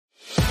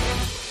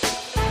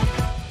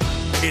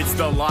It's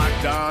the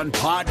Locked On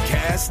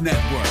Podcast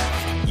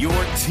Network, your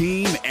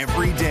team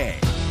every day.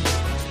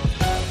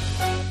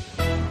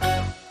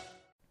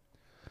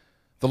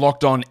 The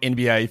Locked On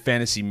NBA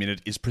Fantasy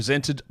Minute is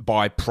presented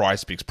by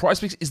PrizePicks.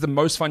 PrizePicks is the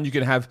most fun you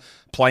can have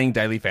playing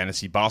daily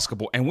fantasy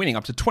basketball and winning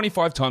up to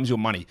 25 times your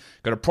money.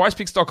 Go to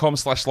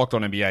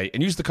prizepicks.com/LockedOnNBA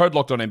and use the code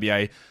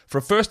LockedOnNBA for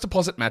a first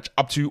deposit match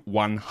up to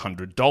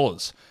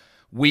 $100.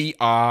 We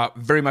are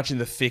very much in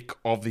the thick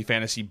of the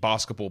fantasy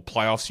basketball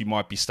playoffs. You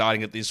might be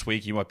starting it this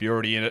week. You might be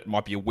already in it. It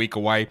might be a week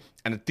away.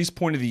 And at this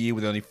point of the year,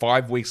 with only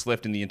 5 weeks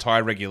left in the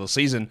entire regular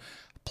season,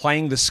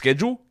 playing the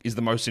schedule is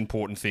the most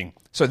important thing.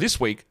 So this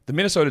week, the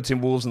Minnesota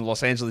Timberwolves and the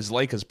Los Angeles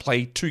Lakers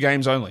play 2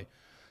 games only.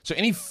 So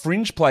any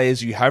fringe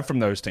players you have from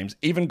those teams,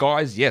 even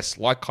guys, yes,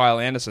 like Kyle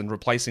Anderson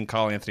replacing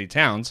Karl Anthony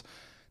Towns,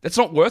 that's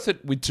not worth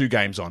it with 2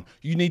 games on.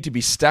 You need to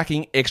be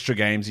stacking extra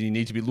games, and you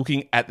need to be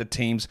looking at the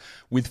teams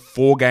with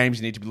 4 games.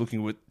 You need to be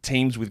looking at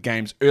teams with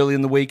games early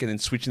in the week and then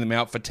switching them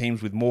out for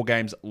teams with more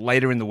games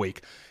later in the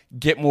week.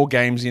 Get more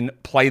games in,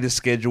 play the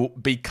schedule,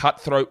 be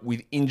cutthroat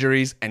with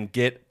injuries, and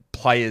get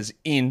players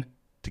in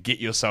to get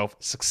yourself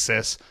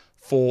success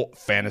for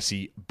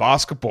fantasy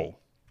basketball.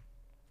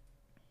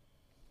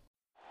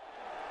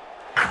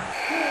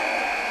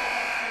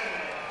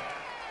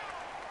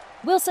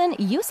 Wilson,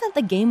 you sent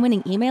the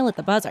game-winning email at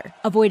the buzzer,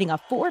 avoiding a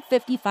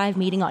 4:55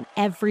 meeting on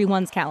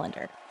everyone's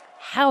calendar.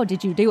 How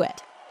did you do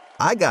it?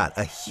 I got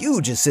a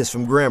huge assist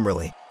from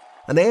Grammarly,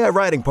 an AI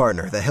writing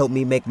partner that helped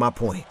me make my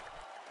point.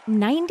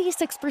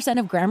 96%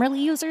 of Grammarly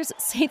users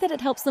say that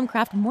it helps them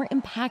craft more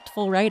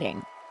impactful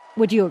writing.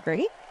 Would you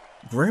agree?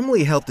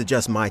 Grammarly helped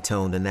adjust my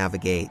tone to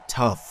navigate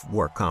tough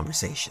work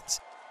conversations.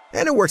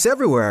 And it works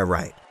everywhere I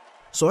write,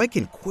 so I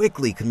can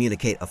quickly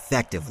communicate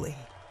effectively.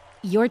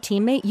 Your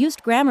teammate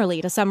used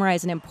Grammarly to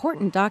summarize an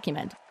important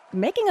document,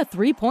 making a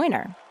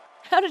 3-pointer.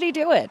 How did he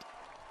do it?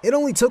 It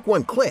only took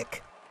 1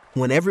 click.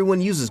 When everyone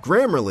uses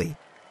Grammarly,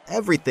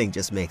 everything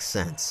just makes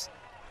sense.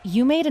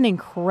 You made an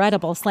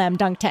incredible slam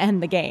dunk to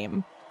end the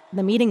game.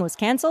 The meeting was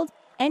canceled,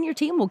 and your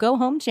team will go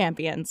home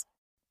champions.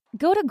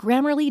 Go to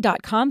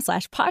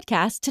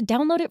Grammarly.com/podcast to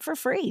download it for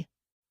free.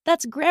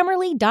 That's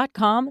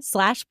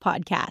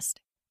Grammarly.com/podcast.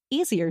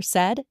 Easier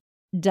said,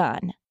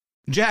 done.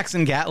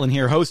 Jackson Gatlin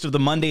here, host of the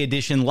Monday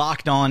edition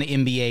Locked On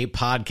NBA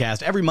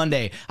podcast. Every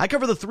Monday, I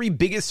cover the 3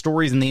 biggest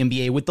stories in the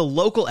NBA with the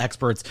local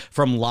experts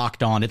from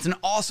Locked On. It's an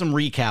awesome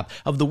recap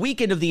of the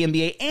weekend of the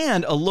NBA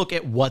and a look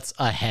at what's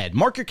ahead.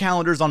 Mark your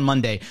calendars on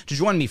Monday to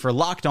join me for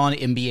Locked On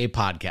NBA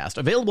podcast,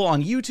 available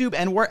on YouTube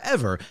and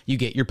wherever you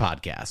get your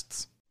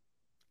podcasts.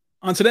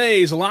 On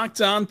today's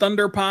Locked On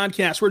Thunder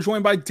podcast, we're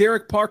joined by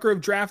Derek Parker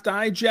of Draft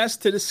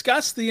Digest to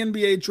discuss the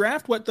NBA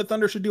draft, what the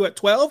Thunder should do at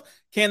 12.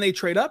 Can they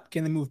trade up?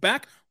 Can they move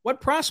back? What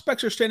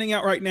prospects are standing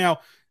out right now?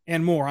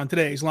 And more on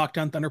today's Locked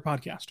On Thunder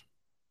podcast.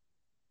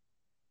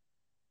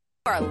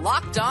 You are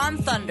Locked On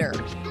Thunder,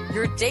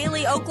 your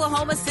daily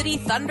Oklahoma City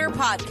Thunder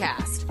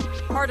podcast.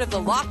 Part of the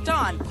Locked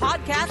On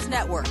Podcast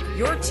Network,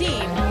 your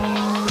team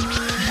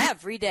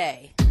every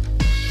day.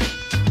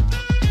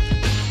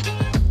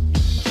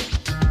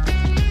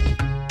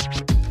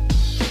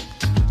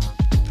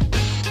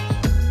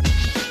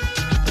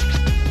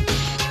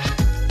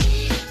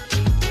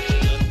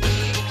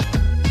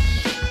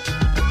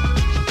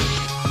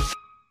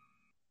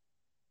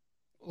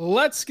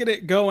 Let's get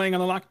it going on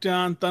the Locked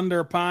On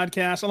Thunder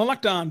podcast, on the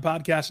Locked On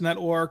Podcast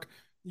Network,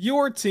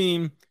 your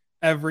team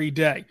every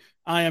day.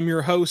 I am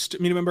your host,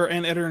 media member,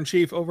 and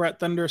editor-in-chief over at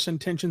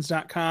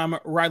thundersintentions.com,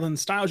 Rylan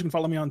Stiles. You can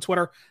follow me on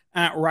Twitter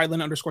at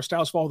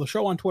Rylan_Stiles. Follow the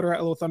show on Twitter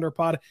at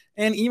LoThunderPod,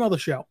 and email the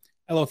show,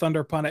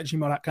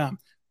 LoThunderPod@gmail.com.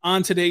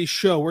 On today's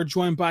show, we're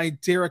joined by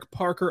Derek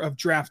Parker of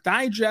Draft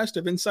Digest,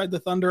 of Inside the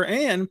Thunder,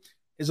 and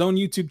his own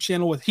YouTube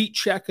channel with Heat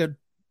Check, a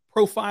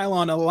profile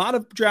on a lot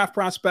of draft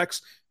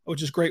prospects,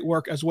 which is great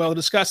work as well, to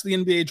discuss the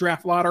NBA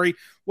draft lottery,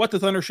 what the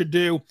Thunder should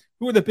do,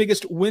 who are the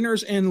biggest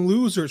winners and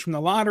losers from the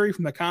lottery,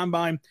 from the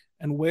combine,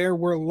 and where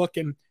we're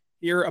looking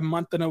here a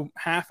month and a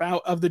half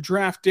out of the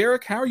draft.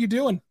 Derek, how are you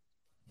doing?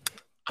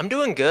 I'm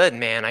doing good,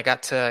 man. I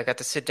got to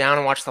sit down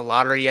and watch the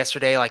lottery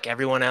yesterday like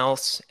everyone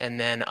else. And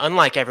then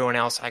unlike everyone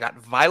else, I got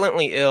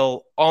violently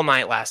ill all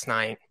night last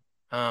night,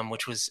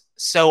 which was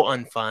so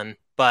unfun.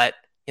 But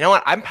you know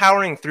what? I'm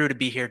powering through to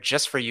be here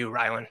just for you,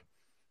 Rylan.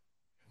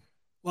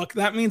 Look,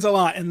 that means a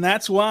lot, and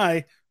that's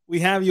why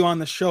we have you on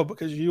the show,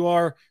 because you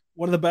are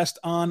one of the best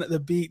on the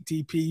beat,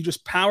 DP. You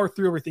just power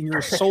through everything. You're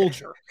a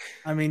soldier.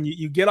 I mean,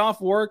 you get off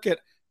work at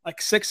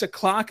like 6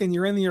 o'clock, and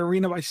you're in the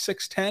arena by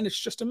 6:10. It's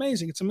just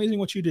amazing. It's amazing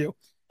what you do,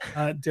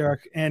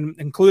 Derek, and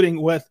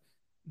including with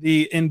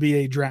the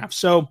NBA draft.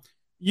 So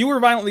you were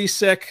violently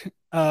sick.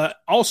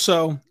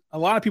 Also, a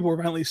lot of people were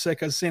violently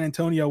sick as San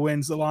Antonio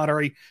wins the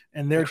lottery,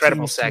 and their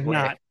incredible teams segue.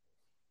 not.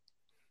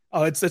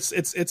 Oh,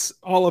 it's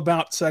all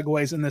about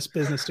segues in this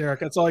business,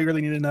 Derek. That's all you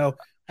really need to know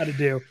how to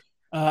do.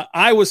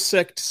 I was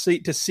sick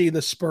to see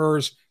the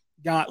Spurs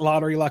got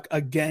lottery luck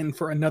again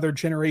for another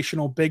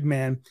generational big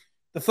man.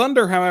 The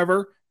Thunder,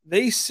 however,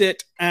 they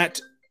sit at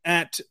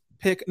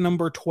pick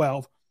number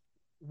 12.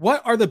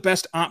 What are the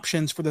best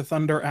options for the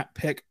Thunder at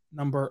pick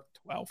number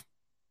 12?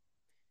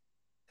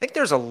 think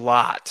there's a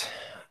lot.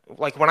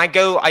 Like when I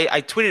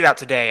tweeted out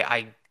today,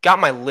 I got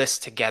my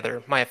list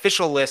together, my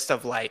official list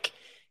of like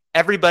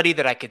everybody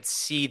that I could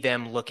see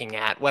them looking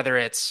at, whether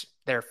it's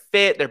their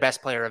fit, their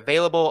best player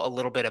available, a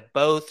little bit of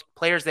both,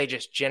 players they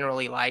just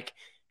generally like.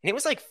 And it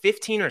was like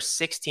 15 or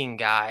 16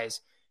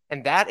 guys.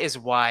 And that is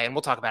why, and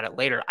we'll talk about it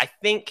later, I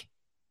think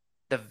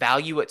the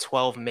value at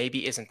 12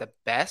 maybe isn't the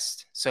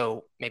best.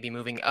 So maybe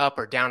moving up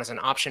or down is an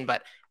option.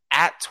 But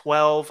at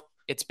 12,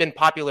 it's been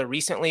popular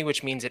recently,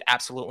 which means it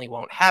absolutely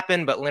won't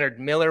happen. But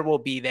Leonard Miller will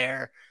be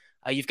there.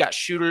 You've got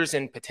shooters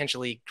and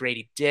potentially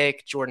Grady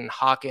Dick, Jordan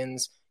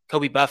Hawkins.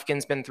 Kobe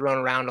Buffkin's been thrown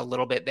around a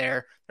little bit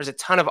there. There's a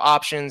ton of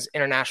options,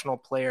 international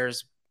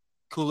players,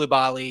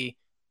 Koulibaly,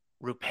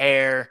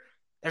 Rupert.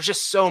 There's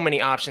just so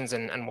many options,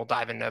 and we'll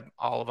dive into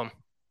all of them.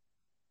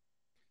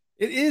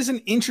 It is an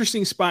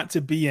interesting spot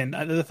to be in.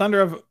 The Thunder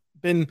have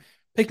been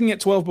picking at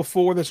 12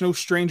 before. There's no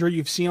stranger.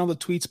 You've seen all the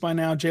tweets by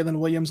now. Jalen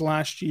Williams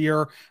last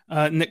year,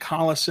 Nick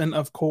Collison,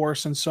 of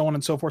course, and so on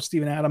and so forth,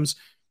 Steven Adams.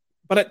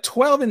 But at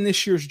 12 in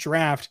this year's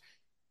draft,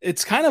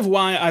 it's kind of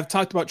why I've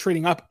talked about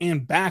trading up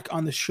and back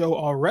on the show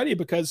already,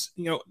 because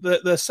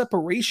the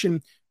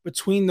separation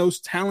between those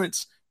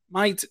talents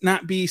might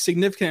not be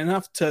significant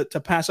enough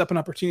to pass up an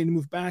opportunity to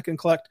move back and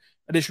collect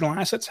additional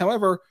assets.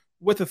 However,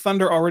 with the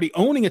Thunder already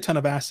owning a ton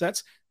of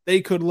assets, they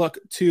could look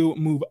to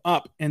move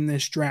up in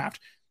this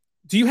draft.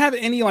 Do you have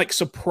any like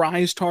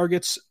surprise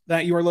targets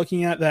that you are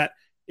looking at that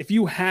if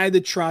you had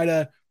to try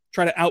to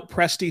out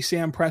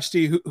Sam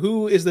Presti,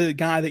 who is the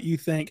guy that you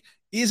think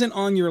isn't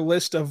on your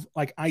list of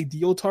like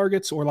ideal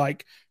targets or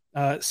like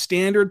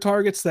standard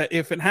targets that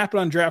if it happened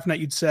on draft night,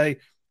 you'd say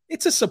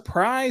it's a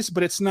surprise,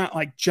 but it's not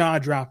like jaw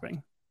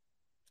dropping?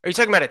 Are you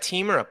talking about a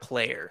team or a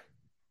player?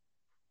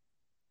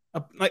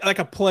 Like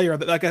a player,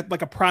 that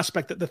like a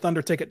prospect that the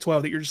Thunder take at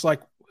 12 that you're just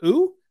like,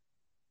 who?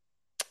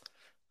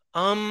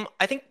 I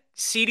think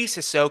Sidi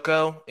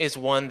Sissoko is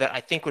one that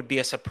I think would be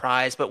a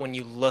surprise, but when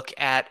you look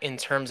at in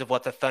terms of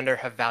what the Thunder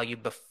have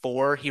valued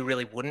before, he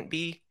really wouldn't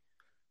be.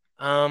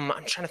 I'm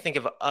trying to think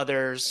of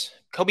others.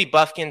 Kobe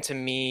Buffkin, to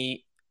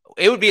me,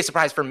 it would be a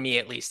surprise for me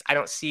at least. I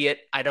don't see it.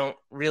 I don't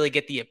really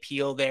get the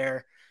appeal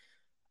there.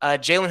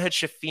 Jalen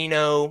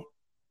Hood-Schifino,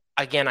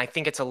 again, I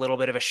think it's a little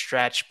bit of a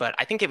stretch, but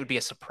I think it would be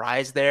a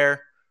surprise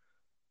there.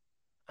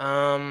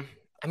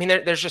 I mean,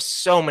 there's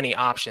just so many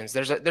options.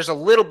 There's a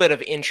little bit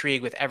of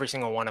intrigue with every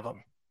single one of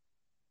them.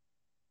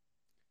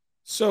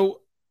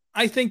 So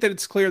I think that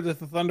it's clear that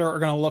the Thunder are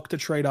going to look to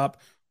trade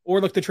up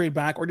or look to trade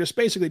back or just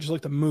basically just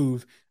look to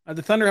move.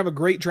 The Thunder have a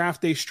great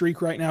draft day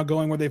streak right now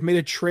going where they've made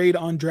a trade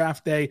on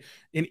draft day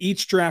in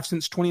each draft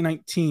since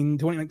 2019.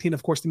 2019,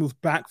 of course, they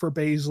moved back for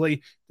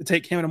Baisley to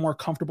take him in a more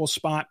comfortable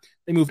spot.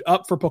 They moved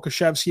up for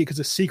Pokusevski because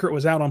the secret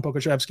was out on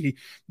Pokusevski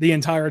the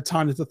entire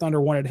time that the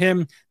Thunder wanted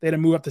him. They had to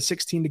move up to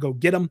 16 to go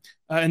get him.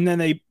 And then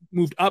they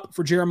moved up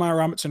for Jeremiah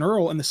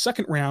Robinson-Earl in the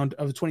second round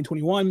of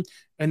 2021.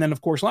 And then,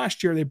 of course,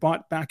 last year they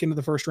bought back into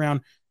the first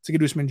round to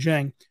get Ousmane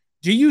Dieng.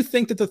 Do you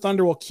think that the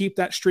Thunder will keep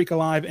that streak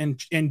alive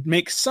and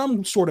make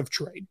some sort of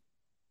trade?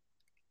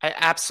 I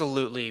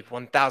absolutely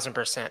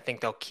 1000%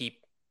 think they'll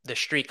keep the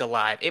streak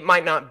alive. It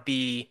might not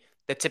be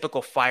the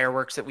typical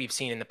fireworks that we've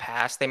seen in the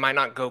past. They might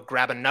not go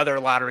grab another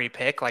lottery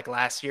pick like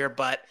last year,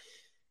 but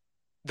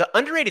the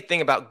underrated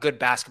thing about good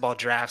basketball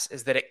drafts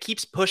is that it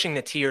keeps pushing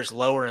the tiers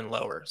lower and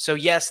lower. So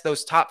yes,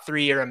 those top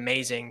 3 are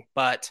amazing,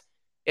 but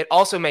it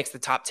also makes the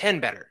top 10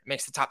 better, it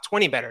makes the top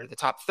 20 better, the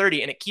top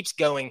 30, and it keeps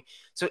going.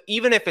 So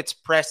even if it's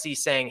Presti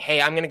saying,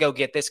 hey, I'm going to go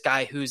get this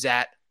guy who's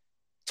at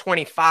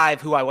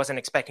 25, who I wasn't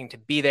expecting to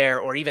be there,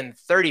 or even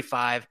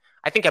 35,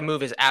 I think a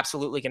move is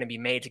absolutely going to be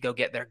made to go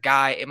get their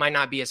guy. It might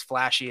not be as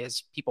flashy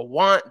as people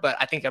want, but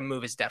I think a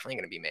move is definitely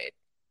going to be made.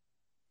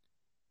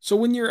 So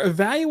when you're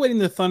evaluating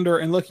the Thunder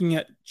and looking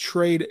at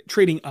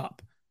trading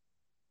up,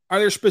 are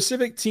there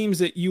specific teams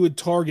that you would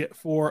target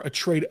for a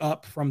trade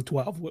up from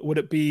 12? Would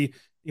it be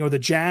the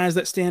Jazz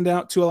that stand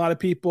out to a lot of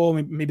people,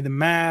 maybe the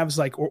Mavs,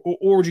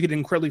 or would you get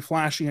incredibly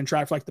flashy and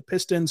try for like the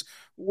Pistons?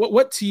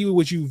 What to you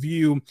would you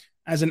view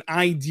as an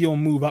ideal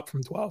move up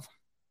from 12?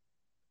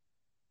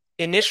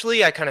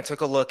 Initially, I kind of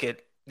took a look at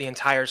the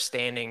entire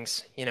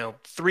standings.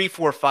 3,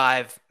 4,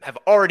 5 have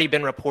already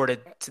been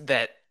reported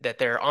that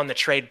they're on the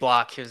trade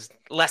block. Because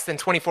less than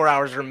 24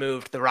 hours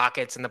removed, the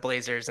Rockets and the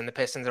Blazers and the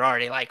Pistons are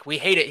already like, we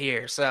hate it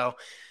here. So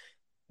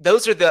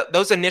those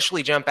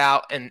initially jump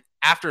out, and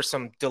after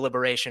some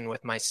deliberation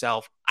with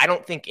myself, I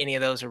don't think any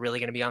of those are really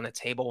going to be on the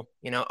table.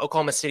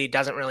 Oklahoma City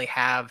doesn't really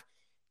have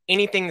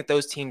anything that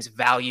those teams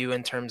value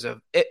in terms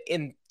of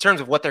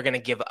what they're going to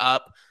give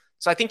up.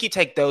 So I think you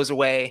take those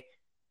away.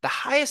 The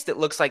highest it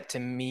looks like to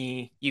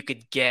me you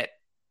could get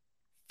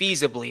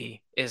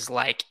feasibly is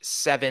like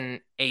 7,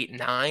 8,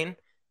 9.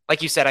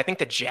 Like you said, I think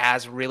the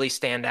Jazz really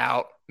stand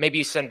out. Maybe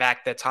you send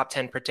back the top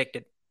 10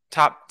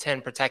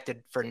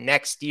 protected for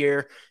next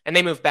year, and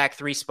they move back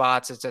 3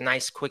 spots. It's a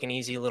nice, quick and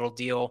easy little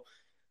deal.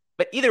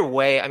 But either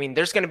way, I mean,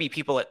 there's going to be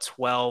people at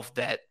 12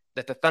 that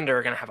the Thunder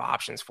are going to have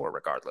options for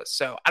regardless.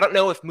 So I don't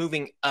know if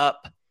moving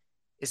up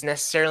is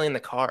necessarily in the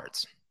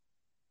cards.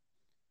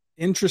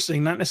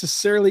 Interesting. Not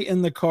necessarily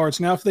in the cards.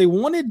 Now, if they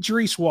wanted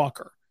Jerice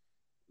Walker,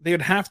 they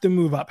would have to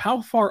move up.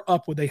 How far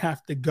up would they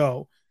have to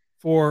go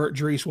for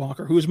Jerice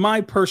Walker, who is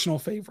my personal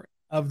favorite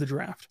of the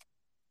draft?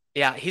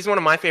 Yeah, he's one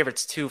of my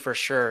favorites too, for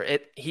sure.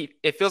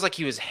 It feels like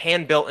he was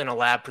hand-built in a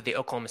lab for the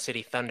Oklahoma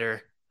City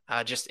Thunder.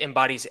 Just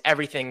embodies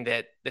everything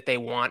that they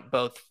want,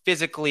 both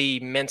physically,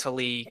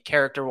 mentally,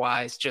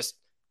 character-wise, just,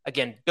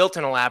 again, built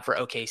in a lab for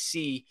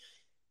OKC.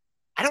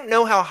 I don't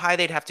know how high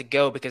they'd have to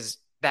go because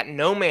that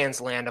no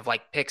man's land of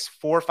like picks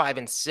 4, 5,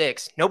 and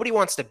 6, nobody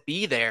wants to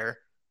be there,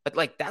 but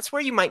like that's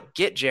where you might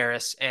get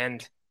Jerice,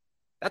 and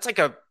that's like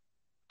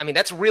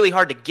that's really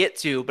hard to get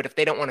to, but if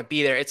they don't want to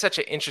be there, it's such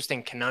an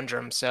interesting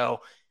conundrum.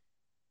 So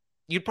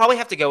you'd probably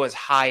have to go as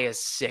high as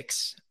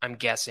 6, I'm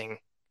guessing.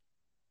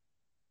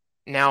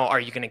 Now, are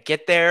you going to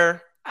get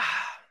there?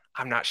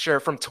 I'm not sure.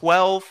 From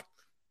 12,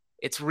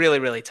 it's really,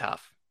 really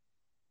tough.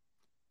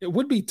 It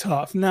would be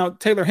tough. Now,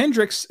 Taylor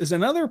Hendricks is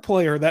another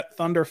player that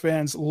Thunder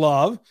fans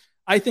love.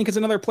 I think it's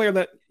another player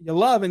that you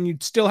love and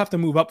you'd still have to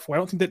move up for. I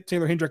don't think that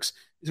Taylor Hendricks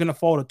is going to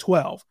fall to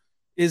 12.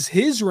 Is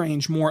his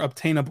range more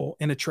obtainable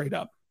in a trade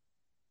up?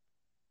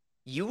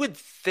 You would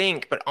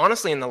think, but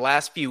honestly, in the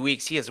last few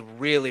weeks, he has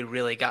really,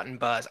 really gotten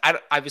buzz.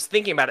 I was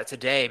thinking about it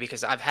today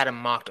because I've had him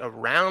mocked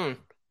around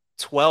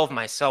 12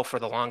 myself for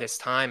the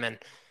longest time. And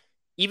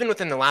even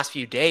within the last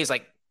few days,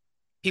 like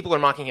people are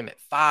mocking him at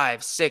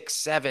 5, 6,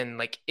 7.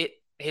 Like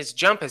his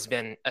jump has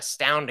been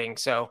astounding.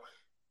 So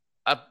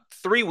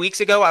 3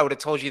 weeks ago, I would have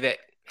told you that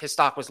his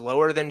stock was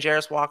lower than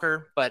Jerice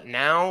Walker. But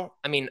now,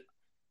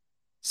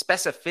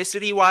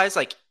 specificity wise,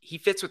 like he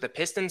fits with the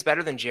Pistons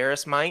better than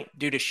Jerice might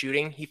due to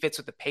shooting. He fits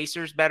with the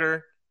Pacers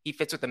better. He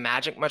fits with the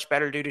Magic much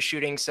better due to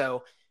shooting.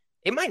 So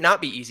it might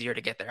not be easier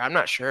to get there. I'm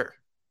not sure.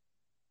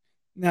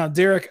 Now,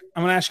 Derek,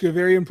 I'm going to ask you a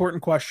very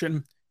important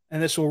question,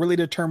 and this will really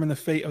determine the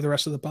fate of the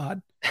rest of the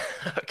pod.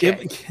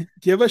 Okay.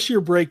 Give us your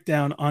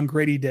breakdown on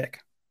Grady Dick.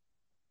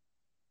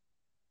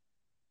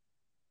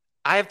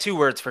 I have 2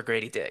 words for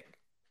Grady Dick.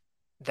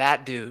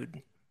 That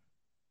dude.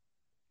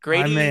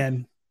 Grady. My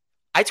man.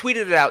 I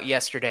tweeted it out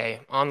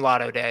yesterday on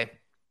Lotto Day.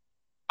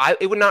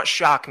 It would not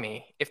shock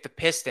me if the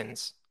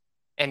Pistons,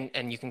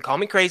 and you can call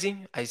me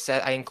crazy,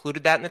 I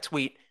included that in the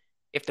tweet,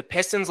 if the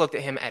Pistons looked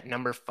at him at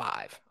number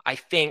 5. I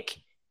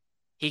think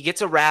he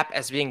gets a rap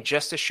as being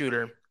just a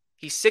shooter.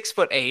 He's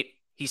 6'8".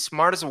 He's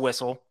smart as a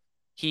whistle.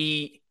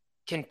 He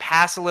can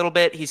pass a little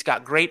bit. He's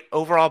got great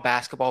overall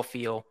basketball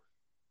feel.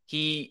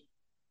 He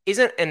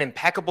isn't an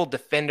impeccable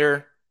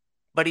defender,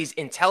 but he's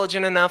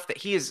intelligent enough that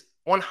he is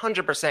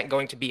 100%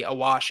 going to be a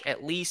wash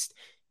at least.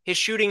 His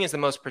shooting is the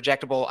most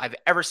projectable I've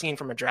ever seen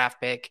from a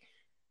draft pick.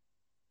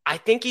 I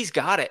think he's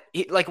got it.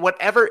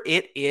 Whatever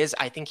it is,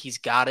 I think he's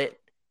got it.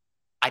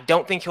 I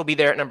don't think he'll be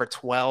there at number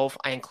 12.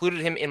 I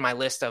included him in my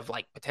list of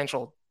like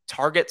potential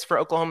targets for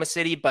Oklahoma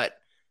City, but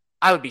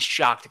I would be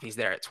shocked if he's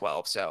there at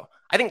 12. So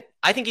I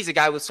think he's a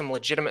guy with some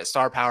legitimate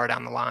star power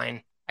down the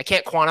line. I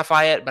can't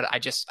quantify it, but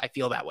I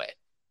feel that way.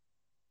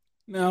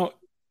 Now,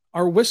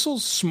 are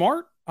whistles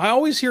smart? I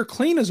always hear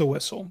clean as a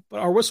whistle, but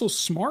are whistles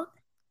smart?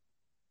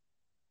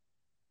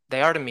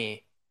 They are to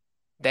me.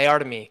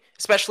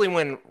 Especially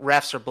when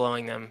refs are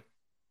blowing them.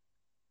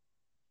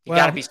 You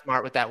got to be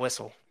smart with that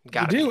whistle.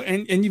 You do,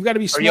 and you've got to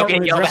be smart. Or you'll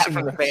get yelled at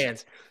from the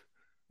fans.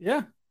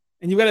 Yeah,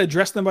 and you've got to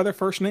address them by their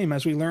first name,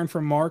 as we learned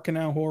from Mark and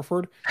Al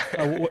Horford.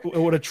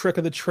 What a trick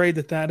of the trade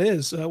that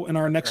is. In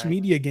our next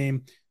media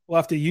game, we'll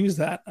have to use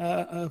that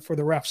for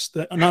the refs,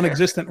 the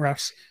non-existent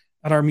refs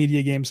at our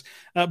media games.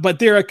 But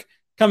Derek,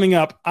 coming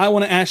up, I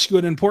want to ask you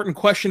an important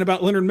question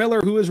about Leonard Miller,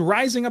 who is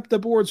rising up the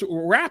boards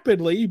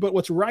rapidly, but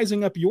what's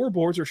rising up your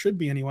boards, or should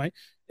be anyway,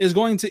 is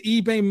going to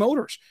eBay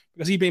Motors,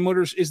 because eBay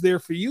Motors is there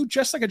for you.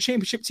 Just like a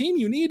championship team,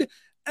 you need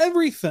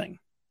everything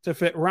to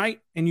fit right,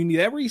 and you need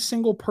every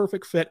single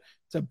perfect fit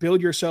to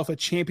build yourself a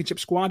championship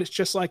squad. It's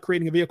just like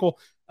creating a vehicle.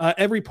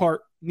 Every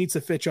part needs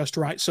to fit just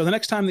right. So the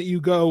next time that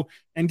you go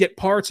and get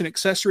parts and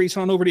accessories,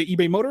 head on over to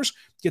eBay Motors,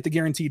 get the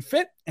guaranteed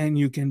fit, and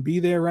you can be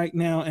there right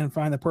now and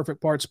find the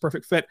perfect parts,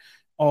 perfect fit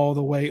all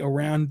the way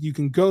around. You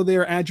can go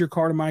there, add your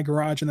car to My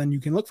Garage, and then you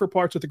can look for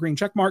parts with a green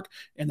check mark,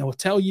 and they will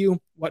tell you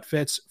what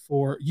fits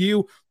for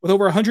you. With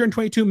over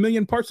 122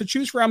 million parts to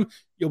choose from,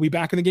 you'll be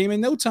back in the game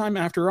in no time.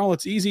 After all,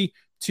 it's easy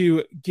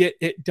to get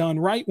it done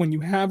right when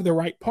you have the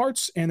right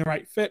parts and the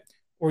right fit,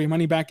 or your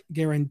money back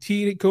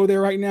guaranteed. Go there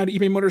right now to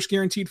eBay Motors.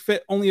 Guaranteed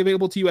fit, only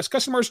available to U.S.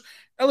 customers.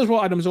 Eligible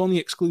items only.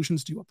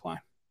 Exclusions do apply.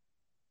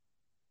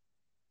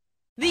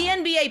 The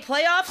NBA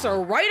playoffs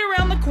are right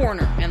around the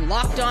corner, and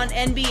Locked On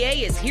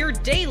NBA is here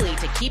daily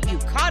to keep you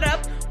caught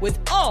up with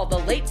all the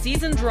late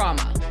season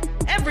drama.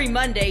 Every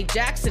Monday,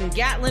 Jackson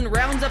Gatlin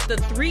rounds up the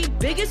 3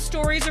 biggest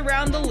stories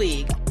around the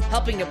league,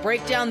 helping to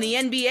break down the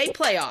NBA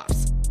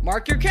playoffs.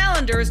 Mark your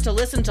calendars to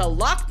listen to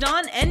Locked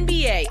On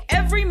NBA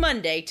every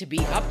Monday to be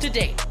up to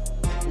date.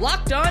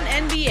 Locked On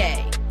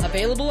NBA,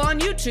 available on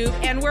YouTube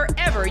and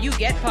wherever you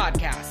get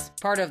podcasts.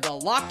 Part of the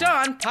Locked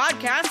On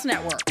Podcast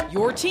Network,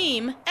 your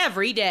team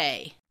every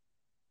day.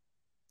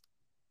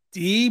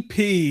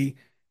 DP,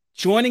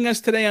 joining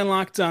us today on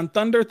Locked On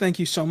Thunder. Thank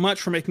you so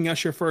much for making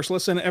us your first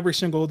listen every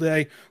single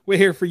day. We're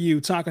here for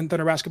you, talking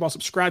Thunder basketball.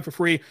 Subscribe for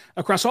free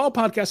across all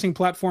podcasting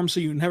platforms so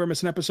you never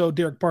miss an episode.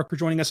 Derek Parker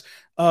joining us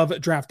of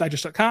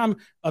DraftDigest.com,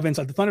 of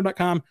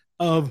InsideTheThunder.com,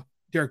 of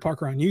Derek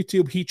Parker on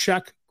YouTube. Heat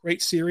Check,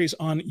 great series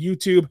on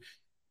YouTube.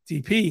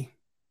 DP,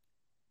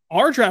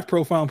 our draft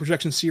profile and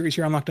projection series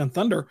here on Locked On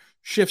Thunder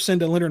shifts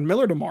into Leonard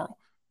Miller tomorrow.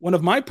 One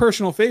of my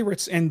personal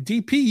favorites, and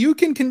DP,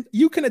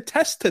 you can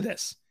attest to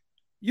this.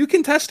 You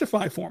can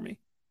testify for me.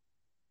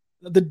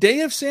 The day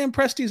of Sam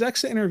Presti's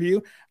exit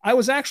interview, I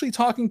was actually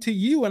talking to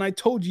you, and I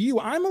told you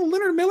I'm a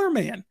Leonard Miller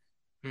man.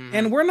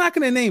 And we're not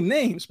going to name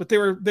names, but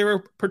there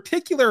were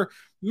particular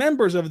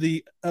members of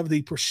the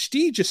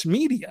prestigious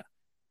media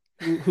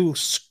who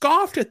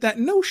scoffed at that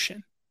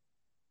notion.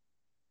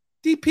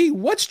 DP,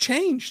 what's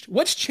changed?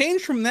 What's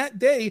changed from that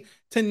day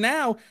to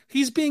now?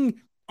 He's being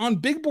on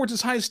big boards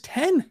as high as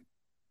 10.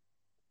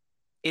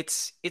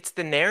 It's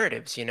the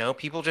narratives, you know.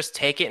 People just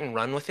take it and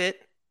run with it.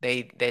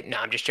 No,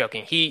 I'm just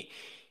joking.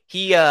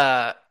 He's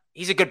a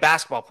good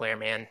basketball player,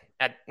 man.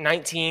 At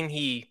 19,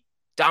 he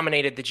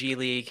dominated the G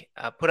League,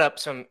 put up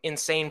some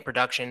insane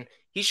production.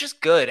 He's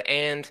just good,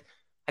 and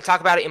I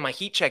talk about it in my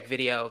Heat Check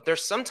video.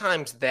 There's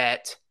sometimes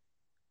that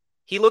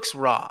he looks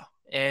raw,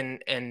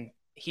 and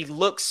he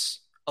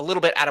looks a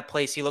little bit out of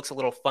place. He looks a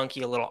little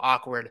funky, a little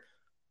awkward.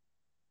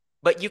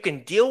 But you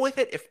can deal with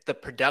it if the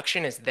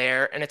production is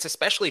there, and it's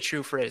especially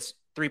true for his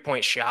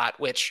three-point shot,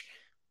 which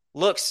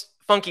looks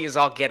funky as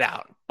all get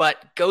out,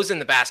 but goes in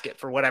the basket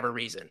for whatever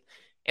reason.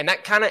 And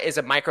that kind of is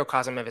a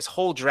microcosm of his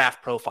whole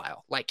draft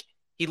profile. Like,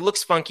 he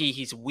looks funky,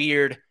 he's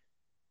weird,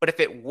 but if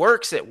it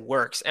works, it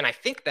works. And I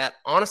think that,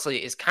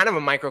 honestly, is kind of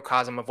a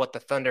microcosm of what the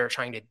Thunder are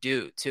trying to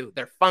do, too.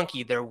 They're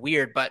funky, they're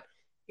weird, but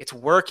it's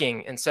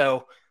working. And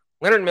so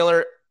Leonard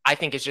Miller, I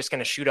think, is just going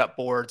to shoot up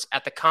boards.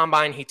 At the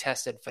Combine, he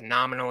tested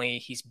phenomenally.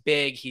 He's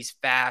big, he's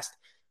fast.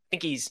 I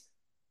think he's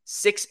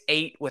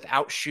 6'8"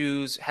 without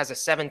shoes, has a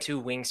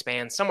 7'2"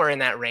 wingspan, somewhere in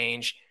that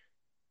range.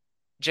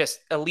 Just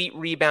elite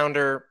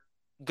rebounder,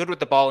 good with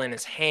the ball in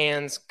his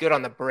hands, good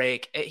on the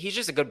break. He's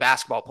just a good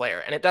basketball player,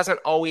 and it doesn't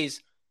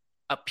always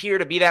appear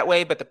to be that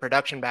way, but the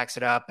production backs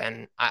it up,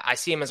 and I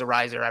see him as a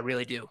riser. I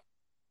really do.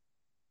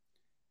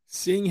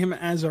 Seeing him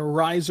as a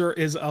riser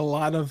is a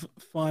lot of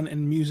fun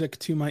and music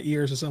to my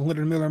ears as a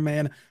Leonard Miller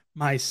man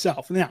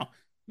myself. Now,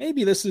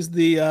 maybe this is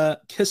the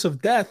kiss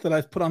of death that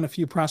I've put on a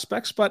few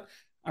prospects, but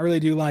I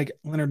really do like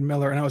Leonard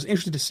Miller, and I was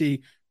interested to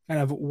see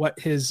kind of what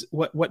his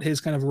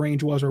kind of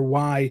range was, or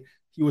why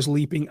he was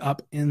leaping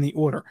up in the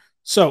order.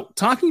 So,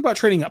 talking about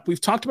trading up, we've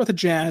talked about the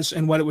Jazz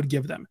and what it would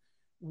give them.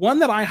 One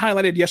that I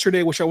highlighted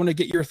yesterday, which I want to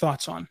get your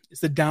thoughts on,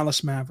 is the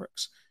Dallas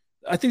Mavericks.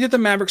 I think that the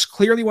Mavericks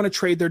clearly want to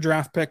trade their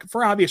draft pick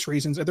for obvious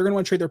reasons. If they're going to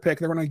want to trade their pick,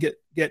 they're going to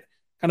get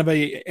kind of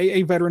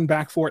a veteran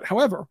back for it.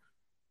 However,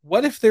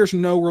 what if there's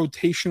no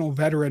rotational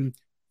veteran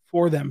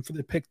for them for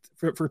the pick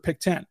for pick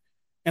 10?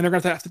 And they're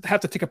going to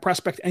have to take a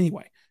prospect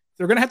anyway.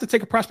 They're going to have to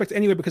take a prospect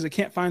anyway because they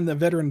can't find the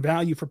veteran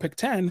value for pick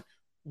 10.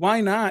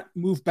 Why not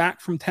move back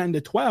from 10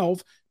 to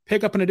 12,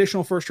 pick up an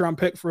additional first-round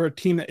pick for a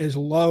team that is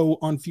low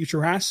on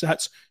future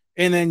assets,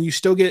 and then you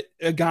still get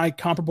a guy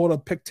comparable to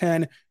pick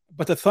 10,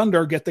 but the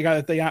Thunder get the guy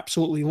that they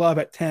absolutely love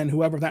at 10,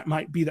 whoever that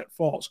might be that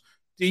falls.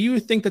 Do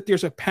you think that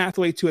there's a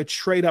pathway to a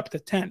trade up to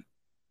 10?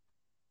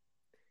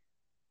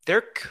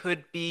 There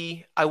could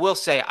be. I will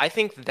say, I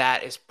think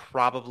that is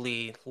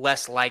probably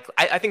less likely.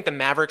 I think the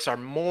Mavericks are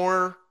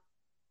more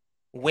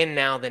win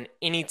now than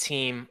any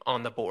team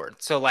on the board.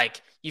 So,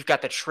 like, you've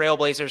got the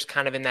Trailblazers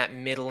kind of in that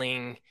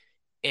middling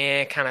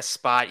kind of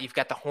spot. You've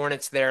got the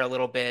Hornets there a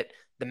little bit.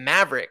 The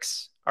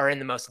Mavericks are in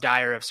the most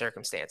dire of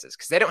circumstances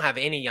because they don't have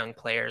any young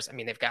players. I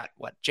mean, they've got,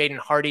 Jaden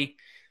Hardy.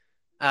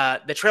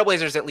 The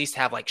Trailblazers at least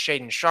have, like,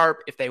 Shaedon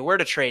Sharpe. If they were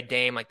to trade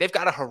Dame, like, they've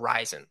got a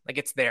horizon. Like,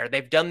 it's there.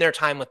 They've done their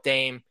time with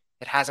Dame.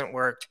 It hasn't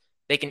worked.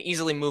 They can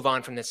easily move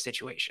on from this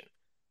situation.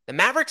 The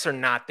Mavericks are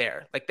not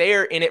there. Like, they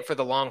are in it for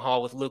the long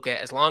haul with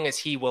Luka as long as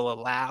he will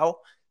allow.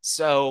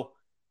 So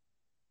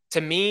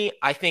to me,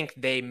 I think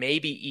they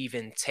maybe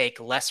even take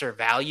lesser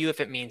value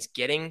if it means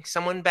getting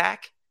someone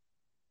back,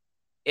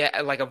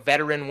 like a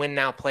veteran win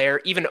now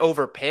player, even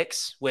over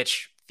picks,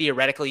 which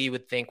theoretically you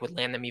would think would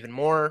land them even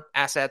more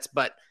assets.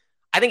 But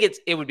I think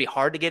it would be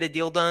hard to get a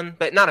deal done,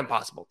 but not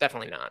impossible.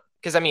 Definitely not.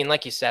 Because, I mean,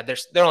 like you said,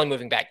 they're only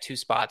moving back 2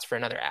 spots for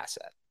another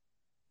asset.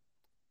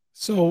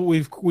 So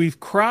we've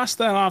crossed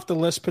that off the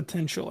list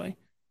potentially.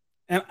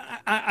 And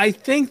I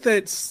think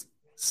that's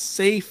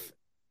safe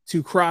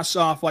to cross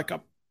off like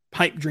a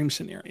pipe dream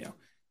scenario.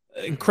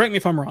 And correct me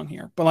if I'm wrong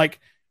here, but like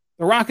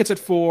the Rockets at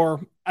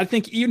 4, I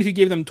think even if you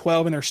gave them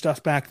 12 and their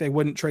stuff back, they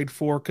wouldn't trade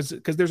 4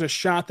 because there's a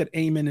shot that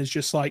Amon is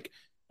just like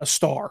a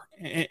star.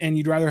 And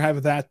you'd rather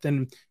have that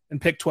than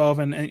pick 12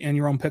 and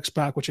your own picks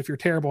back, which if you're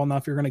terrible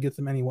enough, you're going to get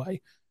them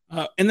anyway.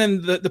 And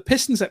then the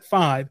Pistons at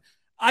 5,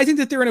 I think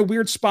that they're in a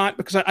weird spot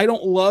because I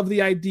don't love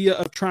the idea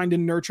of trying to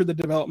nurture the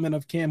development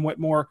of Cam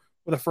Whitmore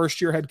with a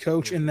first-year head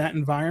coach in that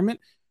environment.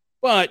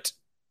 But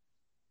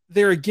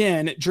there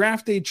again,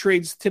 draft day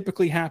trades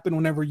typically happen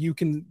whenever you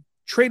can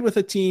trade with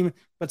a team,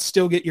 but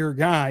still get your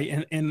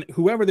guy. And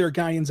whoever their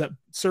guy ends up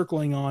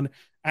circling on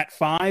at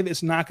 5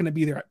 is not going to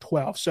be there at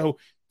 12. So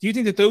do you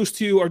think that those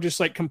two are just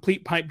like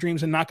complete pipe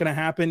dreams and not going to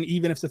happen,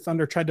 even if the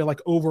Thunder tried to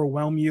like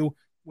overwhelm you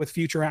with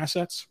future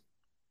assets?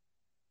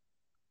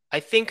 I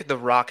think the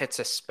Rockets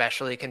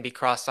especially can be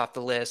crossed off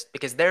the list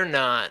because they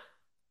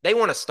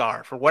want a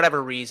star for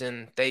whatever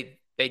reason. They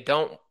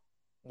don't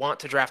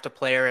want to draft a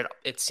player.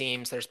 It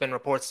seems there's been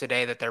reports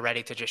today that they're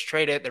ready to just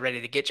trade it. They're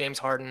ready to get James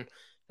Harden,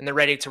 and they're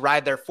ready to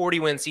ride their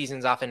 40-win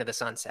seasons off into the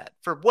sunset.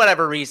 For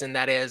whatever reason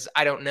that is,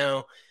 I don't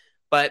know.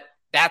 But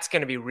that's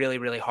going to be really,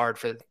 really hard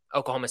for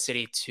Oklahoma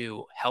City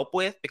to help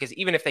with, because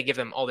even if they give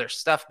them all their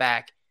stuff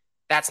back,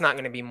 that's not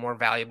going to be more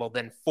valuable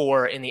than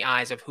 4 in the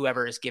eyes of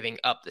whoever is giving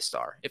up the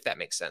star, if that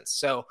makes sense.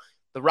 So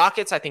the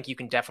Rockets, I think you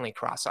can definitely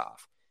cross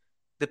off.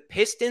 The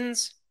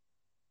Pistons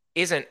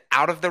isn't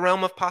out of the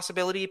realm of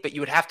possibility, but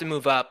you would have to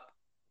move up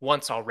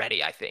once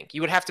already, I think.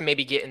 You would have to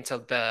maybe get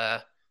into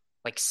the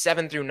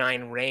 7 through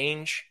 9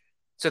 range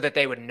so that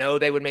they would know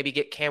they would maybe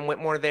get Cam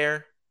Whitmore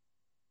there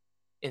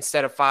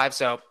instead of 5.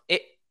 So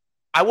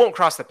I won't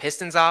cross the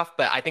Pistons off,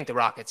 but I think the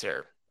Rockets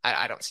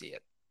I don't see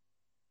it.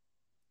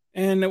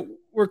 And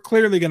we're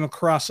clearly going to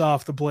cross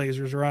off the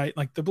Blazers, right?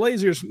 Like the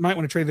Blazers might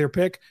want to trade their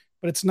pick,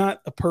 but it's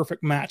not a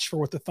perfect match for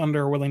what the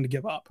Thunder are willing to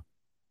give up.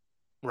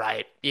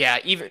 Right. Yeah.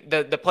 Even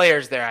the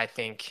players there, I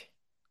think,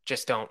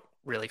 just don't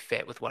really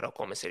fit with what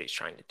Oklahoma City is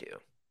trying to do.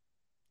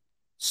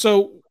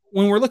 So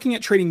when we're looking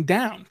at trading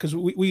down, because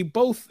we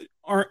both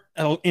aren't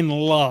in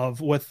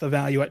love with the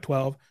value at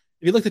 12,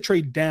 if you look to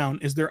trade down,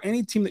 is there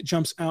any team that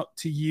jumps out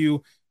to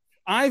you?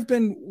 I've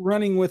been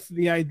running with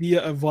the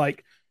idea of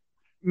like,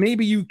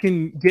 maybe you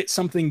can get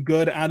something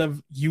good out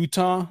of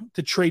Utah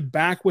to trade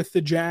back with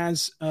the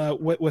Jazz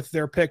with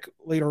their pick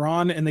later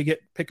on, and they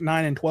get pick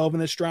 9 and 12 in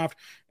this draft,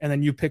 and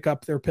then you pick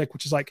up their pick,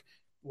 which is like,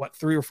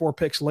 3 or 4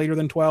 picks later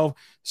than 12.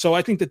 So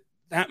I think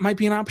that might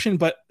be an option,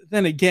 but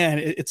then again,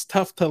 it's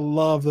tough to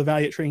love the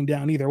value at trading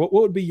down either. What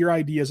would be your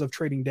ideas of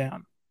trading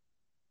down?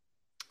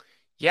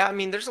 Yeah, I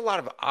mean, there's a lot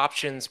of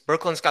options.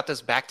 Brooklyn's got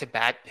those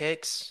back-to-back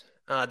picks.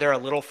 They're a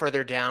little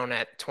further down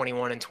at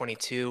 21 and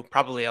 22,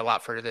 probably a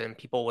lot further than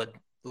people would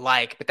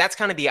like, but that's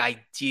kind of the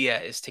idea,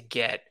 is to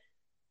get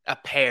a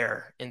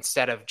pair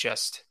instead of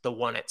just the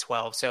one at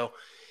 12. So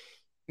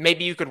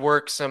maybe you could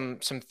work some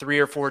 3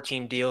 or 4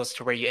 team deals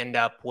to where you end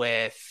up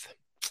with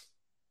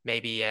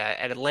maybe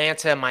at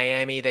Atlanta,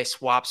 Miami, they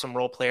swap some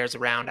role players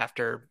around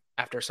after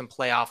some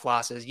playoff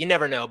losses. You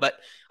never know, but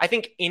I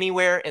think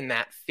anywhere in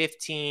that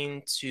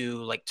 15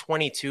 to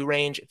 22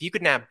 range, if you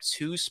could nab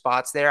 2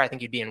 spots there, I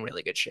think you'd be in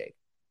really good shape.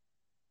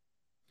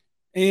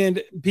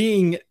 And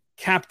being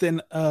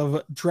captain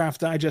of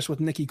Draft Digest with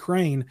Nikki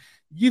Crane,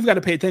 you've got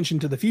to pay attention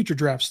to the future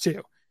drafts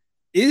too.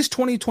 Is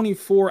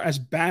 2024 as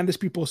bad as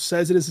people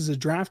says it is as a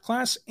draft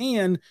class?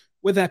 And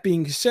with that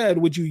being said,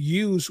 would you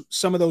use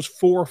some of those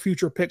 4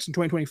 future picks in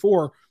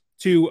 2024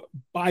 to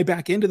buy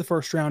back into the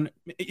first round,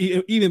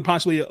 even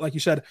possibly, like you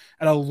said,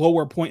 at a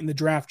lower point in the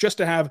draft, just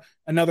to have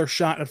another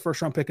shot at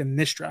first round pick in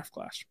this draft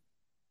class?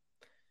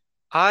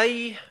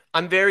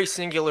 I'm very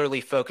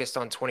singularly focused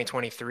on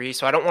 2023,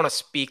 so I don't want to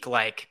speak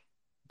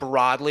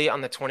broadly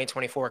on the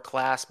 2024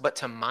 class, but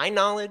to my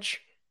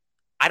knowledge,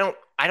 I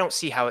don't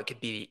see how it could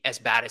be as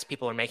bad as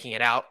people are making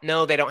it out.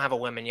 No, they don't have a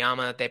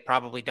Wembanyama. They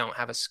probably don't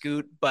have a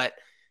Scoot, but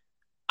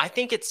I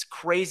think it's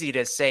crazy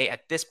to say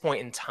at this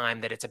point in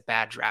time that it's a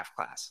bad draft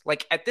class.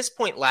 At this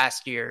point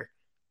last year,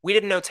 we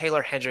didn't know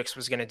Taylor Hendricks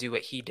was going to do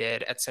what he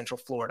did at Central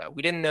Florida.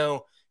 We didn't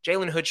know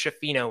Jalen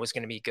Hood-Schifino was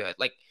going to be good.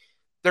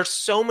 There's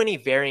so many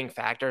varying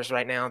factors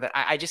right now that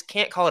I just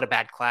can't call it a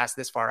bad class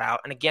this far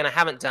out. And again, I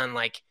haven't done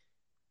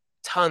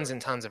tons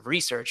and tons of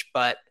research,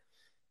 but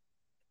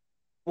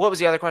what was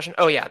the other question?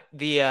 Oh yeah,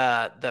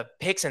 the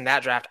picks in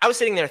that draft. I was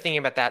sitting there thinking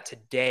about that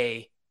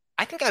today.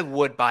 I think I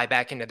would buy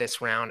back into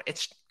this round.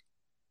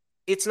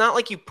 It's not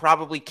like you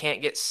probably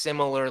can't get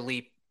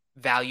similarly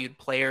valued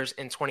players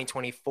in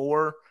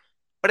 2024,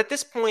 but at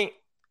this point,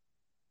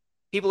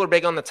 people are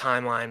big on the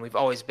timeline. We've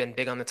always been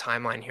big on the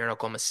timeline here in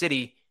Oklahoma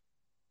City.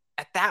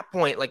 At that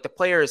point, the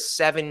player is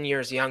 7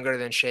 years younger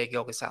than Shai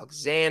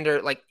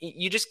Gilgeous-Alexander.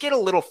 You just get a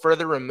little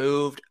further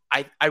removed.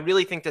 I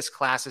really think this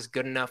class is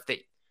good enough that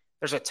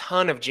there's a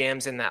ton of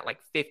gems in that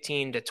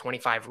 15 to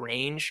 25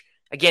 range.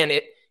 Again,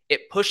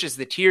 it pushes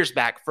the tiers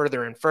back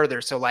further and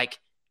further. So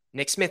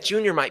Nick Smith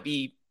Jr. might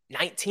be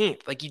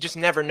 19th. You just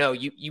never know.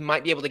 You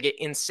might be able to get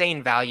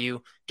insane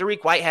value.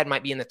 Dariq Whitehead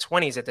might be in the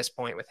 20s at this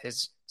point with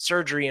his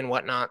surgery and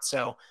whatnot.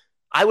 So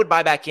I would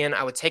buy back in.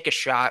 I would take a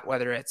shot,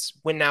 whether it's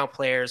win now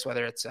players,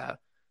 whether it's a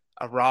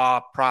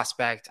raw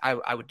prospect.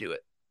 I would do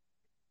it.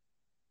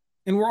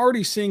 And we're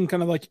already seeing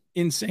kind of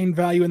insane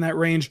value in that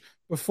range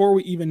before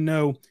we even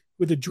know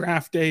who the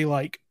draft day,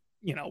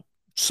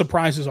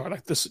 surprises are.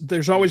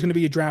 There's always going to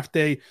be a draft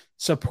day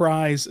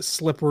surprise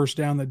slippers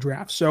down the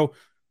draft. So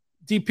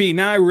DP,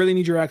 now I really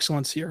need your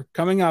excellence here.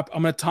 Coming up,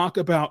 I'm going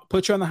to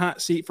put you on the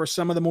hot seat for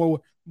some of the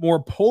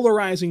more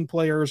polarizing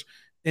players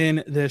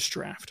in this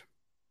draft.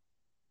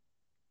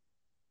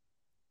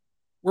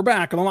 We're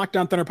back on the Locked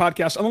On Thunder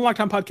podcast on the Locked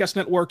On Podcast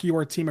Network,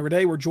 your team every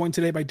day. We're joined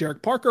today by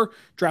Derek Parker,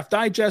 Draft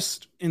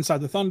Digest,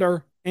 Inside the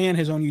Thunder, and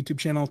his own YouTube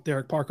channel,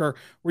 Derek Parker,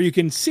 where you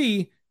can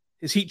see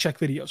his heat check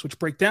videos, which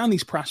break down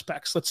these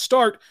prospects. Let's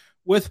start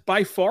with,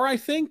 by far, I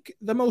think,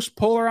 the most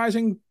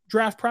polarizing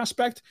draft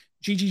prospect,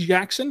 G.G.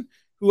 Jackson,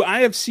 who I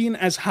have seen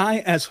as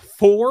high as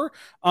 4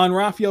 on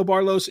Rafael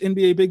Barlow's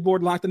NBA Big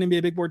Board, Locked On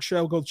NBA Big Board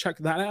show. Go check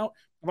that out.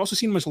 I've also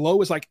seen him as low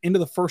as like into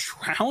the first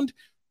round.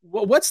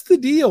 What's the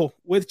deal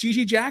with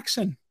G.G.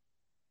 Jackson?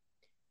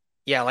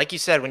 Yeah, like you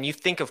said, when you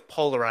think of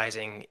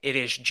polarizing, it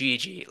is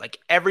Gigi. Like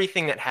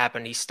everything that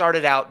happened, he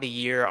started out the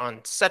year on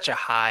such a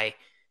high,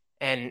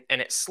 and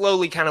it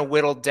slowly kind of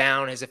whittled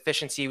down. His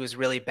efficiency was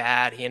really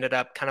bad. He ended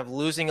up kind of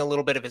losing a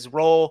little bit of his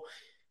role.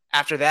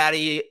 After that,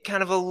 he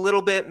kind of a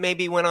little bit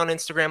maybe went on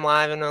Instagram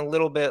Live and a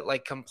little bit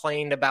like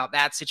complained about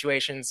that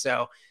situation.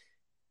 So,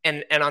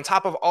 and on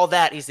top of all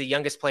that, he's the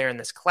youngest player in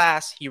this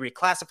class. He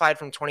reclassified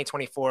from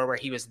 2024, where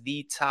he was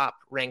the top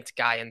ranked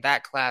guy in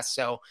that class.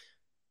 So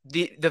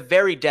the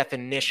very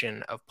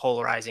definition of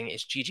polarizing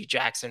is G.G.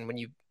 Jackson. When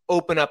you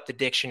open up the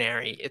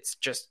dictionary, it's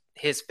just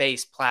his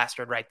face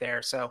plastered right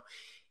there. So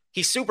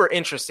he's super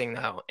interesting,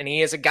 though. And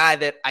he is a guy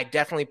that I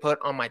definitely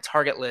put on my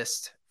target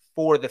list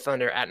for the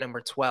Thunder at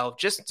number 12,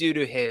 just due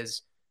to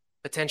his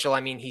potential.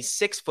 I mean, he's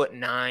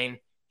 6'9".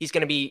 He's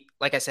going to be,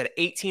 like I said,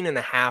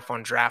 18.5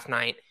 on draft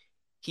night.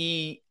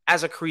 He,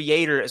 as a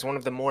creator, is one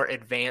of the more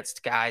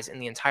advanced guys in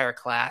the entire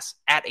class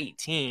at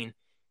 18.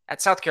 At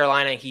South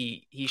Carolina,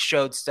 he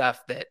showed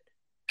stuff that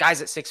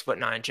guys at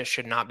 6'9" just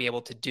should not be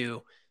able to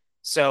do.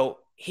 So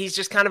he's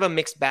just kind of a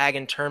mixed bag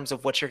in terms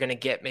of what you're going to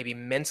get maybe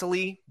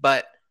mentally,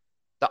 but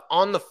the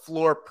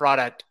on-the-floor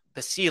product,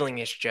 the ceiling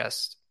is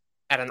just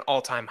at an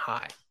all-time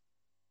high.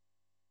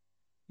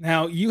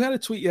 Now, you had a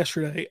tweet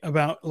yesterday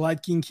about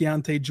liking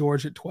Keontae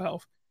George at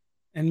 12.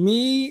 And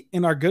me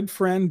and our good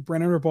friend,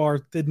 Brennan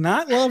Rabar, did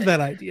not love that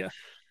idea.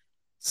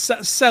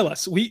 Sell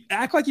us. We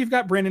act like you've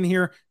got Brennan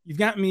here. You've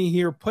got me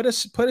here. Put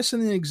us in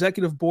the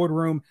executive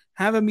boardroom.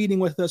 Have a meeting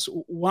with us.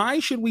 Why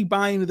should we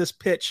buy into this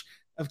pitch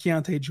of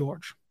Keontae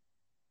George?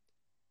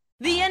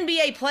 The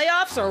NBA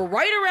playoffs are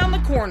right around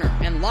the corner,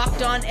 and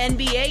Locked On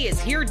NBA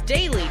is here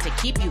daily to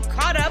keep you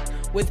caught up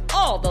with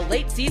all the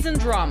late season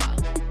drama.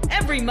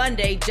 Every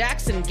Monday,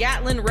 Jackson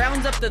Gatlin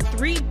rounds up the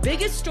 3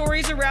 biggest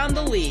stories around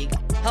the league,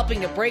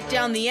 helping to break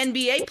down the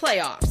NBA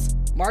playoffs.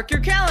 Mark your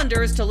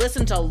calendars to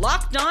listen to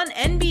Locked On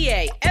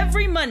NBA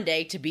every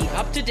Monday to be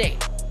up to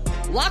date.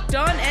 Locked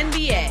On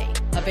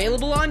NBA,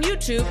 available on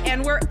YouTube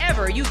and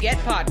wherever you get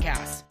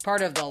podcasts.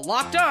 Part of the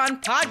Locked On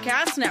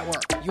Podcast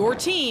Network, your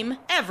team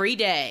every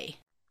day.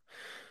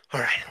 All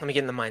right, let me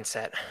get in the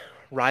mindset.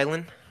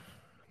 Rylan,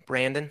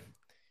 Brandon,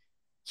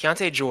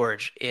 Keontae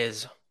George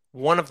is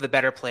one of the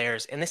better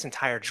players in this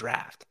entire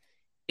draft.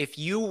 If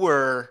you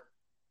were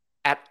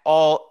at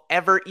all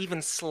ever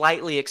even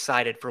slightly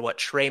excited for what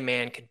Trey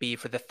Mann could be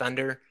for the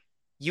Thunder,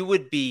 you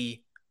would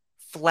be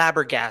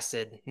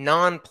flabbergasted,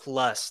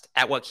 nonplussed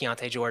at what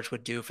Keontae George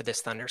would do for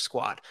this Thunder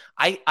squad.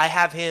 I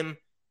have him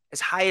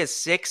as high as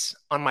 6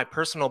 on my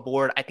personal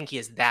board. I think he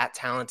is that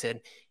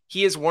talented.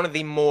 He is one of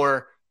the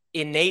more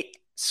innate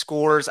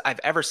scorers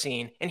I've ever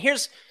seen. And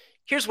here's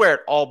where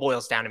it all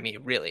boils down to me,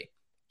 really.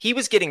 He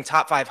was getting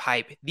top 5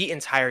 hype the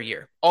entire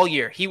year, all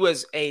year. He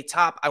was a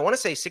top, I want to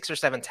say 6 or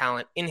 7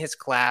 talent in his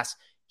class.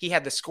 He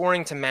had the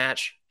scoring to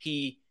match.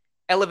 He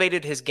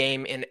elevated his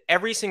game in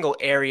every single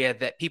area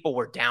that people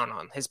were down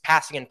on. His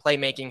passing and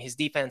playmaking, his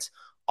defense,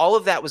 all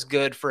of that was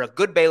good for a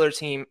good Baylor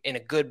team in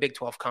a good Big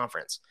 12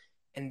 conference.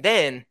 And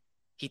then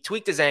he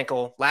tweaked his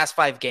ankle last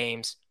 5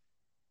 games,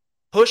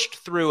 pushed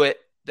through it.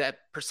 The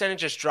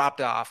percentages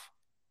dropped off.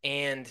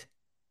 And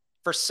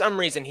for some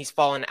reason, he's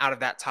fallen out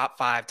of that top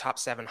 5, top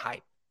 7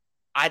 hype.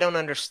 I don't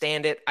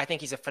understand it. I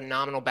think he's a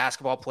phenomenal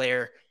basketball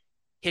player.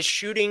 His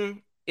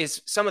shooting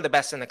is some of the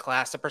best in the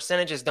class. The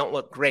percentages don't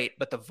look great,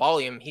 but the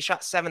volume, he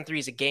shot 7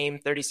 threes a game,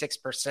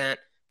 36%.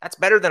 That's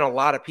better than a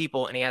lot of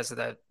people, and he has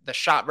the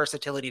shot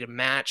versatility to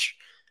match.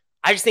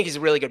 I just think he's a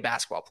really good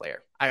basketball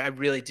player. I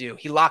really do.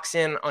 He locks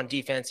in on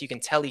defense. You can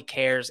tell he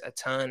cares a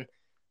ton.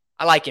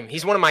 I like him.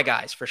 He's one of my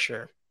guys for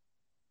sure.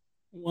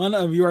 One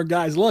of your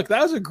guys. Look,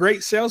 that was a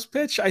great sales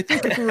pitch. I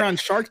think if we were on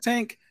Shark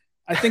Tank,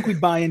 I think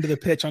we'd buy into the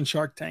pitch on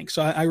Shark Tank.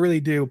 So I really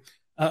do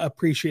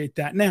appreciate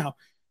that. Now,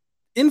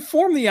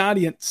 inform the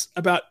audience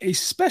about a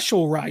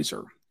special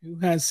riser who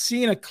has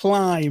seen a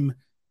climb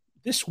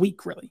this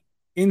week, really,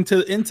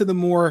 into the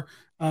more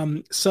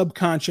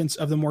subconscious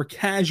of the more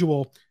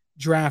casual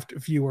draft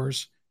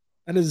viewers.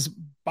 That is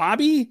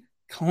Bobby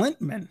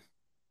Klintman.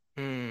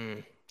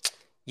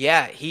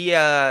 Yeah, he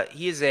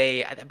is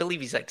I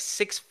believe he's like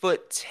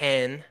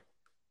 6'10".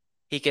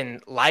 He can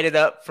light it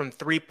up from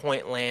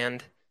 3-point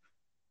land.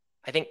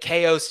 I think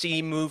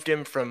KOC moved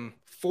him from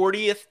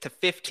 40th to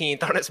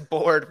 15th on his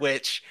board,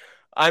 which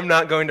I'm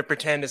not going to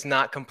pretend is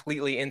not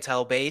completely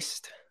intel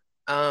based.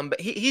 But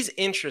he's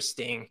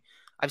interesting.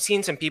 I've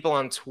seen some people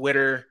on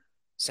Twitter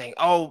saying,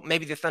 oh,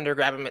 maybe the Thunder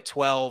grab him at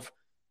 12.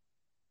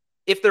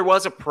 If there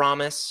was a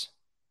promise,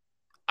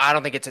 I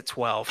don't think it's at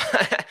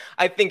 12.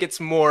 I think it's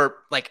more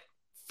like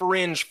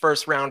fringe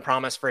first round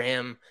promise for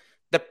him.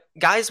 The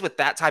guys with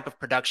that type of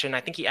production,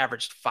 I think he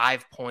averaged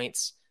 5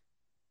 points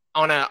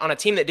on a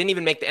team that didn't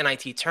even make the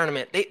NIT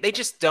tournament. They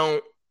just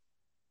don't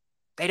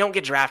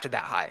get drafted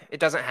that high. It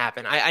doesn't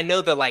happen. I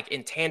know the like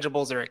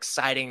intangibles are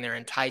exciting, they're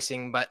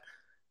enticing, but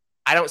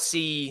I don't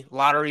see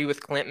lottery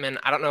with Klintman.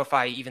 I don't know if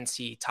I even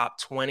see top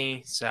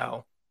 20.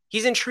 So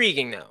he's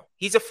intriguing though.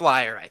 He's a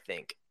flyer, I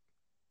think.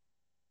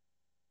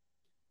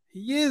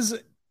 He is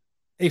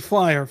a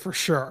flyer for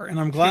sure. And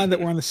I'm glad that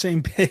we're on the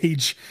same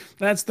page.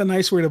 That's the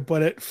nice way to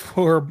put it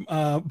for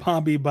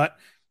Bobby. But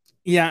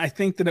yeah, I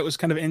think that it was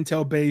kind of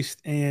intel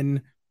based,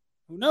 and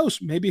who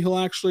knows, maybe he'll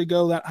actually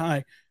go that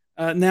high.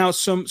 Now,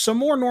 some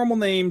more normal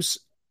names.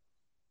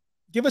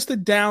 Give us the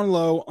down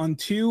low on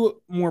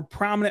two more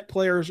prominent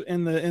players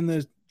in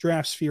the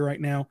draft sphere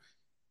right now: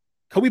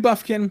 Kobe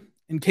Buffkin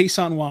and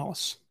Cason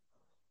Wallace.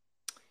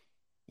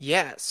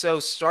 Yeah, so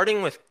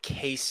starting with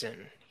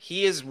Cason,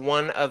 he's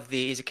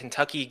a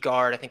Kentucky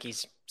guard. I think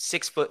he's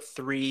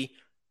 6'3",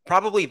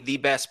 probably the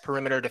best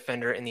perimeter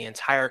defender in the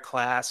entire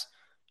class.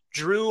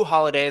 Drew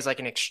Holiday is like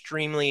an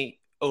extremely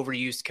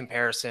overused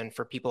comparison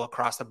for people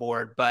across the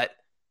board, but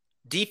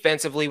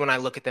defensively, when I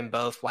look at them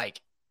both,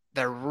 like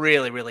they're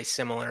really, really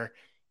similar.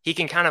 He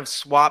can kind of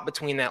swap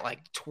between that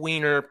like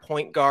tweener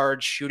point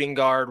guard, shooting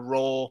guard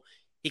role.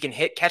 He can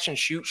hit catch and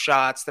shoot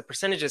shots. The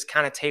percentage is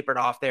kind of tapered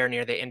off there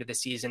near the end of the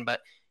season,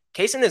 but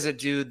Cason is a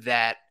dude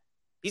that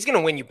he's going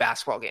to win you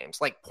basketball games,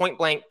 like point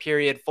blank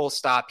period, full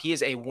stop. He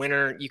is a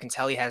winner. You can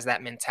tell he has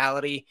that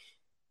mentality.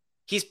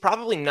 He's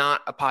probably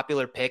not a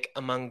popular pick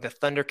among the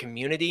Thunder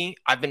community.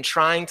 I've been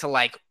trying to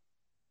like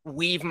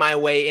weave my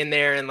way in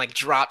there and like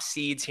drop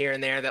seeds here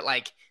and there that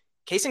like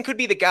Cason could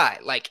be the guy.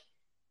 Like,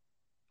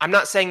 I'm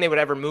not saying they would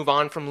ever move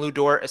on from Lou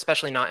Dort,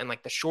 especially not in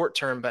like the short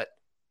term, but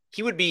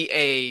he would be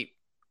a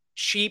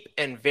cheap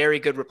and very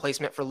good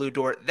replacement for Lou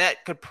Dort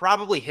that could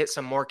probably hit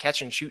some more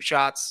catch and shoot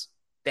shots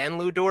than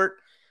Lou Dort.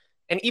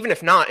 And even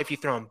if not, if you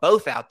throw them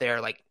both out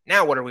there, like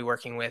now what are we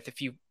working with?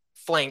 If you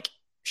flank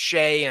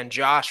Shea and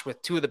Josh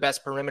with two of the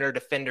best perimeter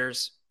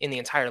defenders in the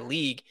entire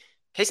league,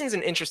 Cason's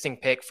an interesting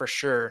pick for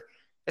sure,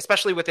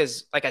 especially with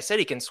his, like I said,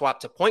 he can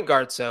swap to point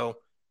guard. So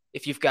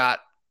if you've got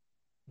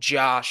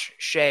Josh,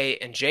 Shea,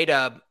 and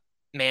J-Dub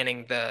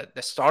manning the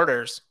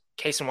starters,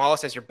 Cason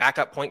Wallace as your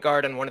backup point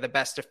guard and one of the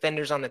best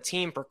defenders on the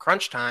team for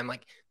crunch time,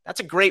 like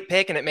that's a great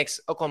pick, and it makes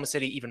Oklahoma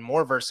City even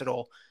more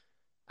versatile.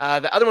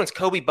 The other one's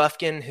Kobe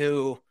Buffkin,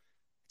 who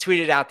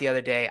tweeted out the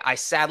other day, I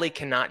sadly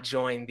cannot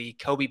join the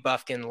Kobe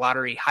Buffkin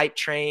lottery hype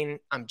train.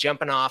 I'm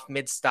jumping off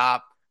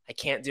mid-stop. I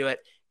can't do it.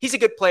 He's a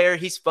good player.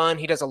 He's fun.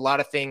 He does a lot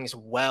of things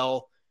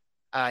well.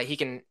 He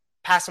can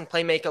pass and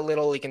play make a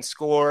little. He can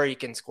score. He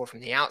can score from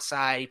the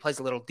outside. He plays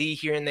a little D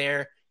here and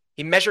there.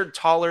 He measured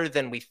taller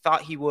than we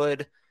thought he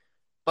would,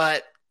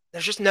 but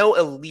there's just no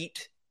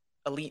elite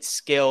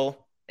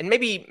skill. And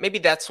maybe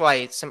that's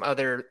why some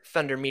other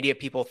Thunder media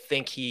people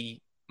think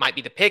he might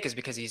be the pick, is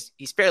because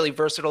he's fairly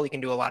versatile. He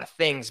can do a lot of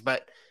things,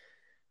 but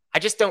I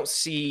just don't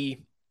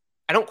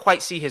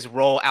quite see his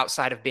role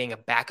outside of being a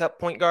backup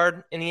point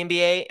guard in the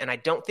NBA. And I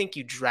don't think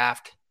you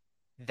draft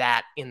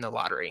that in the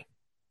lottery.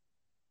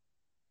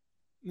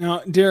 Now,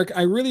 Derek,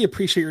 I really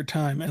appreciate your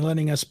time and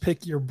letting us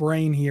pick your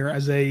brain here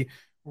as a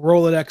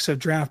Rolodex of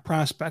draft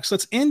prospects.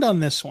 Let's end on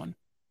this one,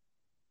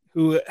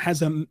 who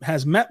has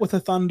met with the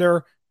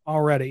Thunder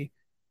already.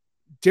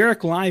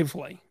 Derek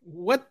Lively.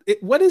 What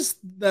is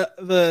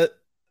the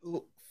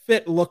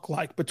fit look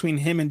like between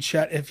him and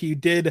Chet if he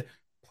did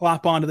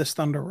plop onto this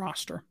Thunder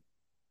roster?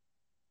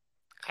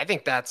 I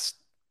think that's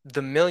the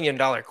 $1 million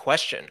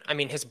question. I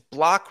mean, his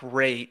block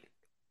rate,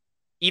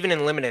 even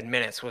in limited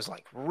minutes, was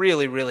like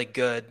really, really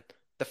good.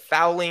 The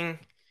fouling,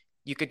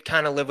 you could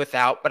kind of live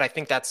without, but I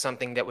think that's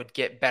something that would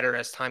get better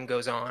as time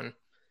goes on.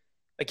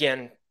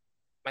 Again,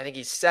 I think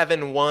he's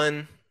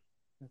 7'1",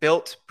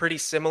 built pretty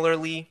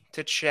similarly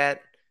to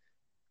Chet.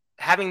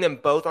 Having them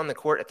both on the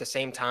court at the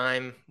same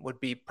time would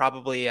be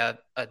probably a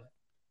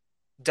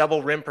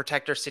double rim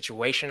protector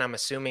situation, I'm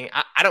assuming.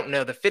 I don't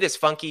know. The fit is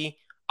funky.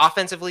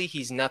 Offensively,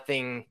 he's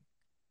nothing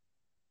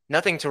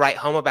to write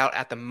home about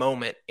at the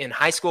moment. In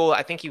high school,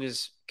 I think he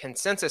was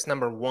consensus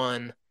number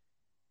 1.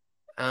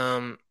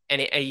 And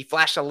he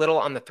flashed a little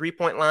on the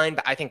 3-point line,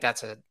 but I think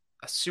that's a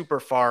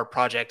super far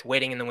project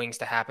waiting in the wings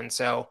to happen.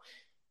 So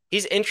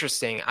he's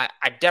interesting.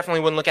 I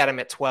definitely wouldn't look at him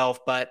at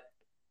 12, but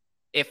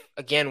if,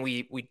 again,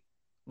 we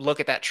look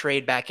at that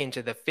trade back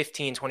into the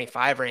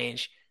 15-25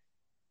 range,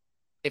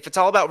 if it's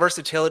all about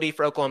versatility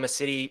for Oklahoma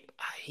City,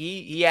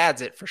 he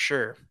adds it for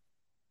sure.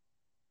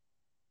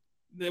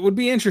 It would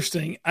be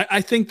interesting.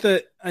 I think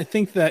that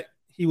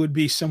he would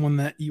be someone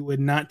that you would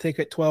not take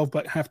at 12,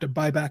 but have to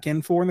buy back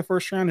in for in the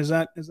first round. Is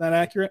that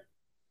accurate?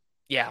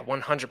 Yeah,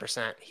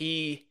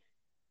 100%.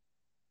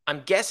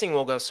 I'm guessing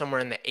we'll go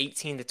somewhere in the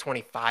 18 to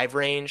 25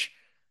 range.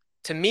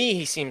 To me,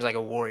 he seems like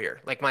a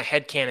warrior. Like my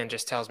headcanon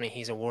just tells me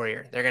he's a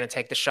warrior. They're going to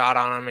take the shot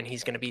on him, and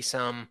he's going to be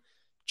some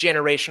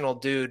generational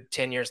dude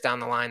 10 years down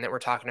the line that we're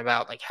talking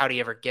about. Like, how do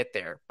you ever get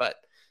there? But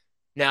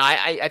no,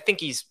 I think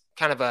he's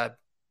kind of a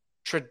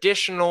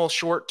traditional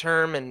short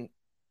term and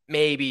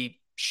maybe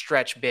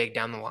stretch big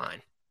down the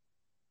line.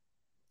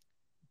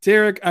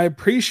 Derek, I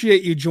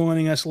appreciate you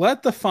joining us.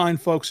 Let the fine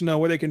folks know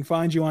where they can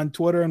find you on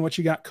Twitter and what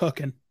you got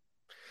cooking.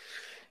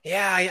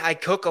 Yeah, I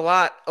cook a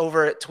lot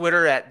over at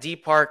Twitter at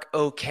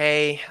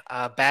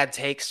dparkok. Bad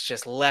takes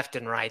just left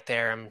and right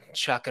there. I'm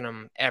chucking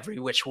them every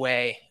which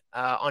way.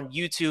 On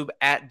YouTube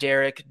at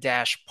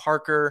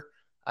Derek-Parker.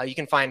 You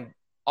can find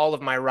all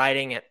of my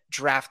writing at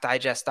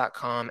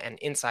draftdigest.com and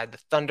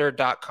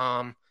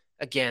insidethethunder.com.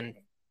 Again,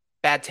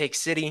 bad take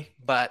city,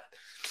 but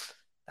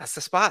that's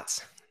the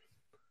spots.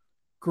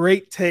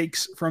 Great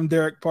takes from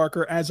Derek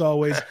Parker, as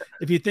always.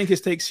 If you think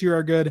his takes here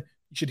are good,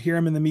 you should hear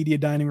him in the media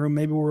dining room.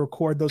 Maybe we'll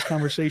record those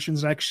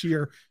conversations next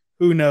year.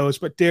 Who knows?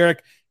 But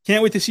Derek,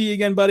 can't wait to see you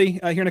again, buddy,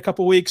 here in a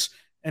couple weeks.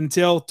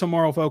 Until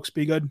tomorrow, folks,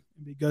 be good.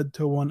 Be good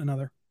to one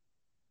another.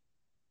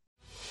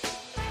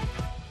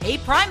 Hey,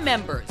 Prime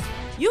members,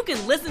 you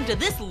can listen to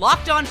this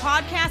Locked On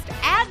podcast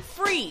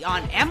ad-free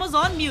on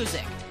Amazon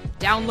Music.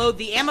 Download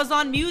the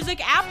Amazon Music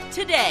app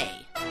today.